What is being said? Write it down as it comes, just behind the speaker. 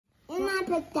I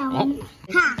picked that one.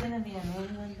 Ha! I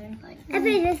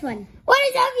picked this one. What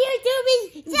is up,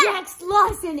 YouTubers? Jax,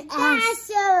 Lawson, Ash.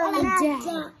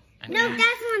 No,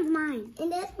 that one's mine.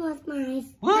 And this one's mine.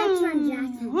 Woo! That's one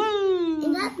Jackson. Woo!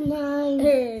 And that's mine.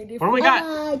 What do we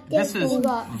got? This is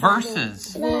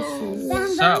versus.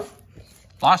 So,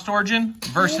 Lost Origin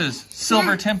versus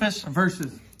Silver Tempest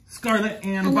versus Scarlet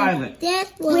and Violet.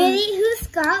 This one. Wait, who's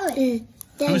Scarlet?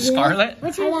 Who's Scarlet?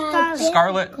 Which one's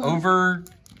Scarlet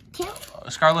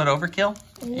Scarlet? Overkill?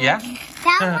 Yeah?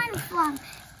 That one's from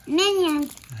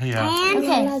Minions. Yeah.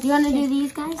 Okay, do you want to do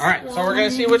these guys? All right, so we're going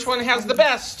to see which one has the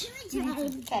best.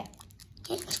 Okay.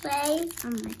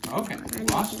 Okay,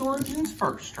 Lost Origins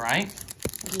first, right?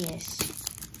 Yes.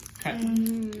 Okay.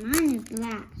 Mine is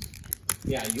last.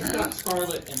 Yeah, you've got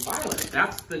Scarlet and Violet.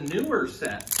 That's the newer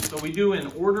set. So we do in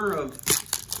order of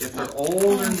if they're old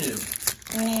or new.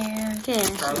 Yeah. Okay.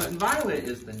 Scarlet and Violet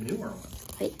is the newer one.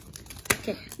 Wait.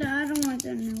 Okay. No, I don't want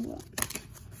the new one.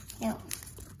 No.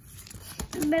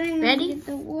 Ready?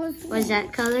 What's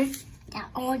that color? That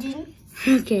orange.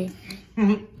 Okay.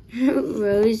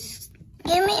 Rose.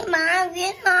 Give me mine.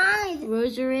 Get mine.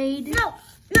 Roserade. No.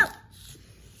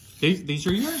 These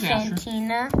are yours, Asher.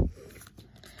 Santina.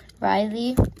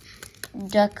 Riley.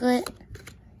 Ducklet.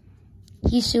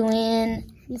 Hisuian.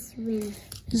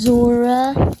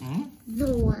 Zora.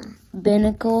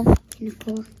 Binnacle.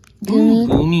 Goomy.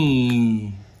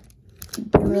 Goomy.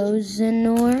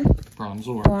 Bronzor.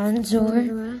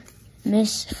 Bronzor.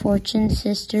 Miss Fortune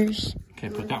Sisters. Okay,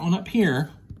 put that one up here.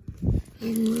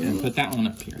 And put that one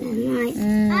up here. Up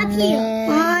here.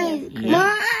 Mine.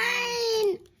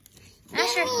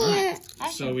 Asher.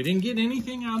 So we didn't get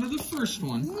anything out of the first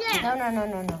one.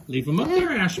 No. Leave them up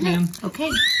there, Ashman. Okay.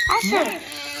 Asher.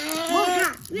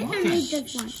 Okay.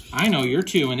 I know you're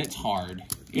two, and it's hard.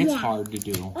 It's hard to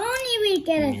do. Only we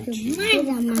get a two.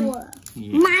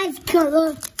 Yeah. Mine's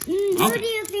cooler. Who Okay. do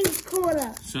you think's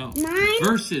cooler? So Mine?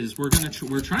 versus, we're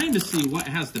trying to see what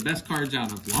has the best cards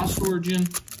out of Lost Origin,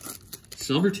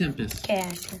 Silver Tempest, Okay,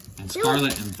 Asher. and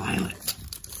Scarlet and Violet.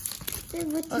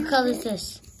 What color is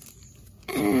this?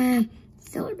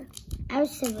 Soda. I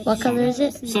was saying. What color is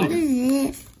it? Silver.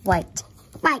 White.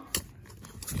 White.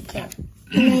 Okay.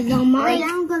 And on mine, I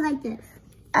don't go like this.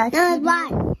 No, it's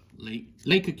white.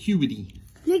 Lake Acuity.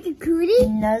 Like a cootie?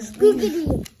 Nuzzy.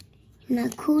 Cookie.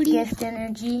 Not cootie. Gift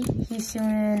Energy. He's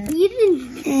doing You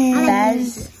didn't.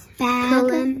 Baz.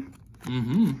 Cullen.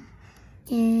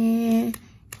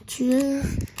 True.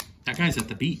 That guy's at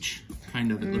the beach,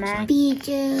 kind of, it looks like.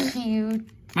 Beaches. Cute.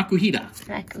 Makuhita.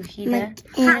 Makuhita.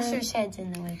 Asher's head's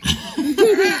in the way.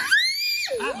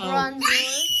 Bronzor.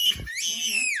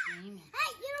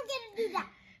 Hey, you don't get to do that.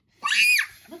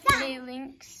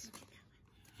 Links.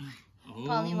 Oh.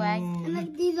 Poliwag. And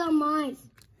like these are mine.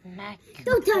 Mac.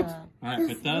 Don't touch. All right,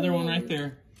 put the other one right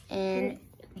there. And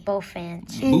Bofant.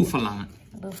 Buffalant.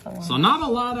 Buffalo. So not a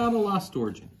lot out of Lost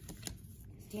Origin.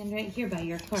 Stand right here by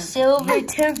your card. Silver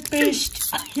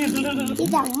Tempest.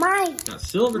 These are mine. Got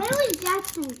Silver Where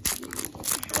Tempest. was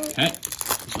Jackson? Okay,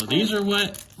 so these are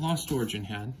what Lost Origin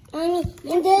had. And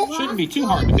this. Shouldn't be too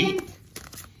hard to beat.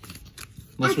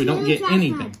 Unless we don't get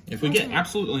anything. If we get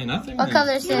absolutely nothing, What then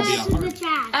color is The it'll be rest a of the hard.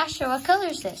 trash. Asher, what color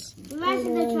is this? The rest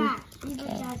of the trash.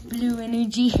 Okay. Blue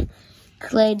Energy.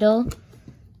 Claydol.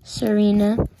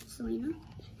 Serena.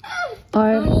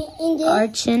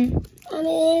 Archin.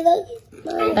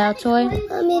 Baltoy.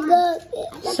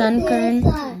 Sunkern.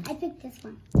 I picked this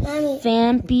one.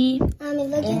 Vampy. Mommy,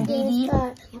 look at Indeed. this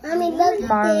card. Mommy, look at this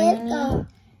card.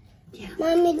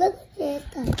 Mommy, look at this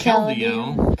card.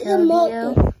 Keldeo.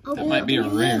 Keldeo. That might be a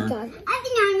rare. I think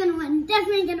I'm gonna win.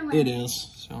 Definitely gonna win. It is.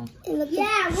 So.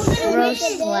 Yeah, we're gonna win.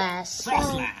 Slash.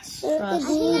 Frostlass.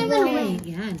 I'm gonna win.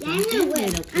 Yeah, I'm gonna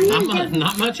win.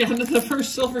 Not much out of the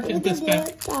first Silver Tempest pack.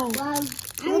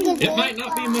 It might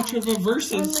not be much of a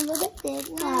versus. Look at this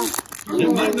card.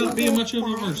 It might not be much of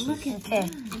a versus. Okay.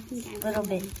 Little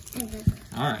bit.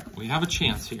 All right, we have a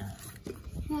chance here.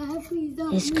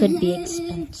 This could be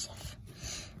expensive.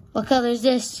 What color is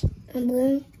this?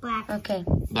 Blue. Black. Okay.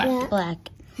 Black. Black.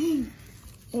 And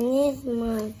this is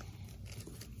mine.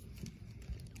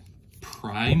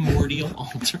 Primordial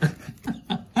Altar.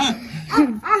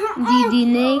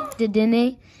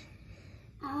 Dedenne.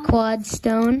 Quad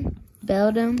Stone.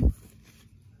 Beldum.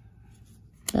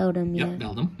 Beldum, yeah. Yep,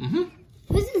 Beldum. Mm-hmm.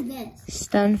 What is this?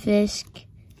 Stunfisk.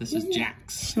 This is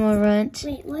Jax. Snorunt.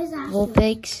 Wait, what is that?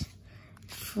 Vulpix.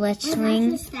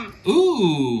 Fletchling.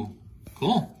 Ooh,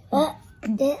 cool.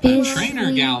 Bisley.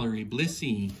 Trainer Gallery,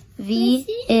 Blissey. V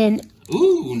and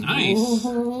Ooh, nice.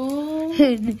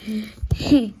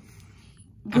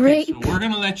 Great. Okay, so we're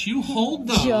gonna let you hold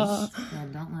those. Yeah. Yeah,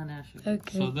 don't let Asher.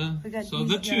 Okay. So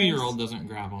the 2-year-old doesn't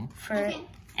grab them. For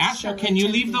Asher, can you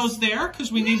leave those there?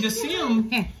 Because we need to see them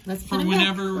Here, let's for put them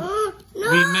whenever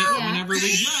whenever we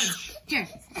judge. Sure.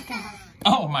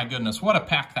 Oh my goodness, what a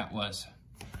pack that was.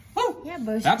 Woo. yeah,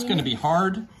 both. That's going to be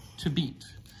hard to beat.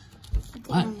 I think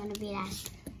I'm gonna be that.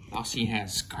 Bossy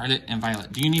has Scarlet and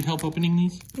Violet. Do you need help opening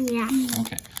these? Yeah.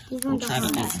 Okay. We'll try to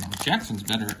open them. Jackson's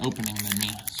better at opening than me,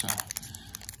 so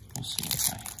we'll see if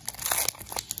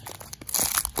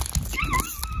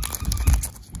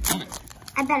Okay.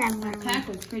 I bet I'm gonna Pack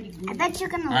win. was pretty good. I bet you're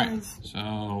gonna All right. lose. So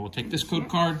we'll take this code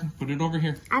card, put it over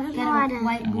here. I don't know how to.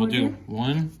 And we'll do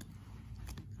 1.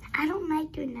 I don't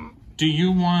like doing that. Do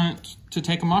you want to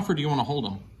take them off or do you want to hold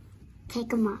them? Take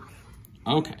them off.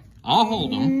 Okay. I'll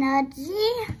hold them.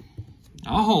 Energy.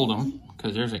 I'll hold them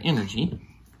because there's an energy.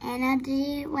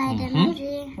 Energy. White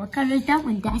energy. What color is that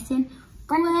one, Dyson?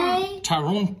 Gray.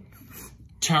 Tarantula.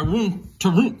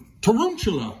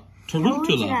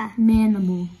 Manimal.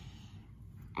 Manimal.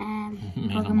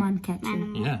 Pokemon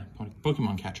catcher. Yeah,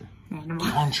 Pokemon catcher.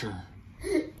 Clauncher.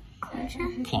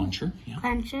 Clauncher, yeah.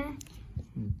 Cruncher.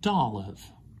 Dolliv.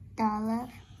 Dollar.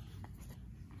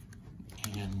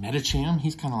 And Medicham,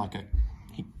 he's kind of like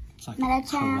it's like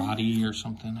Medicham. karate or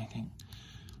something, I think.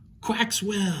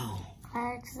 Quaxwell.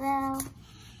 Clarksville.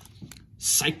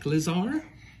 Cyclizar.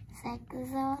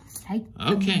 Cyclizar.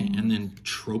 Okay, and then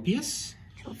Tropius.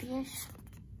 Tropius.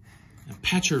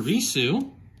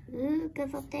 Pachirisu. Ooh,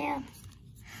 good up there.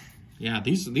 Yeah,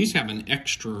 these have an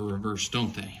extra reverse,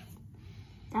 don't they?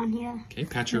 Down here. Okay,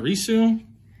 Pachirisu.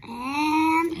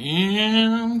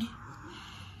 And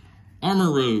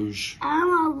Armarouge.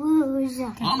 Rouge.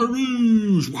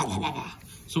 Armarouge. Wah, wah, wah, wah.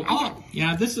 So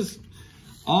this is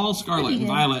all Scarlet and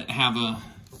Violet have a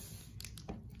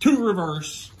 2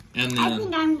 reverse and I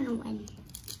think then I'm gonna win.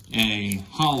 a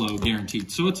hollow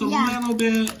guaranteed. So it's a little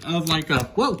bit of like a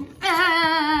whoa.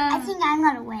 I think I'm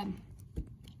gonna win.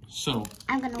 So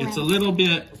I'm gonna it's a win. little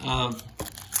bit of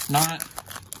not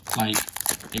like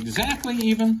exactly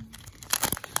even.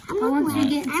 I'm gonna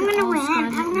win.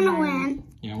 I'm gonna win.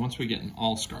 Yeah, once we get in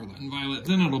all Scarlet and Violet,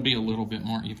 then it'll be a little bit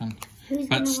more even. Who's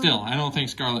But gonna still, I don't think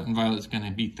Scarlet and Violet's going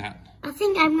to beat that I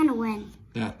think I'm gonna win.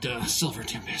 Silver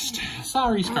Tempest.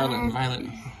 Sorry, Scarlet and Violet.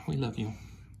 We love you.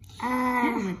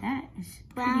 With that.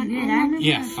 Brown good. energy.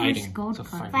 Yeah, fighting. gold It's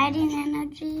a card. fighting. Fighting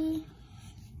energy.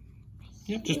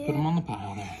 Yep, just put them on the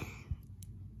pile there.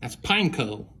 That's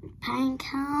Pineco.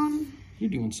 Pinecone. You're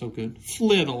doing so good.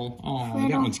 Flittle. Oh,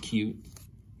 that one's cute.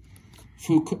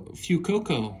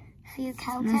 Fucoco.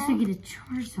 Unless we Fucoco. get a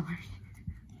Charizard.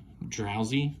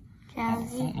 Drowsy. I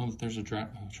Drowsy. don't know if there's a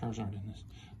Charizard in this.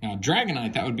 Now,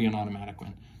 Dragonite, that would be an automatic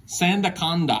win.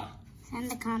 Sandaconda.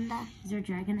 Sandaconda. Is there a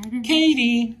Dragonite in there?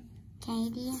 Katie.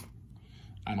 Katie.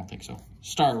 I don't think so.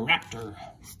 Staraptor.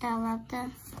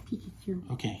 Staraptor. Pikachu.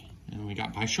 Okay, and we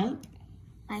got Bisharp.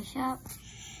 Bishop.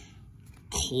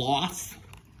 Cloth.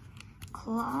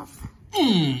 Cloth.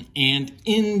 And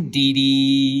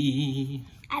Indeedee.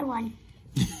 I won.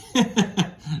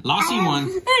 Lassie won.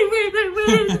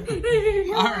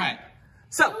 All right.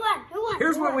 So, Who won?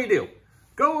 here's what we do.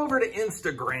 Go over to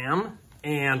Instagram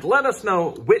and let us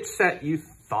know which set you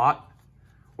thought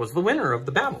was the winner of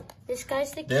the battle. This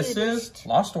guy's the This cutest. is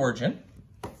Lost Origin.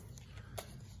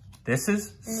 This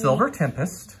is Silver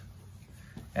Tempest.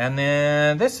 And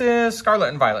then this is Scarlet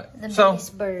and Violet. Nice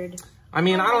bird. I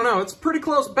mean, I don't know. It's a pretty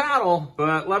close battle,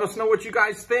 but let us know what you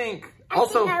guys think.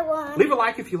 Also, I won. leave a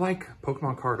like if you like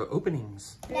Pokemon card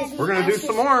openings. We're going to do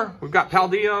some more. We've got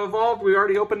Paldea evolved. We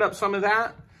already opened up some of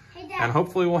that. Hey, And Dad.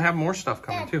 hopefully we'll have more stuff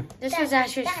coming too. This was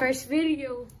Asher's first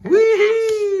video.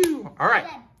 Woohoo! All right.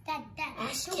 Dad.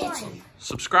 Kitchen.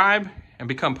 Subscribe and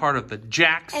become part of the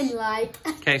Jax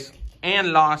Like. Case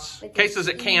and Loss. Case is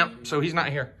at camp, so he's not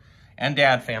here. And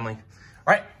Dad family.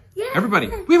 All right. Everybody,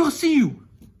 we will see you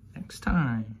next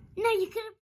time. No, you could have.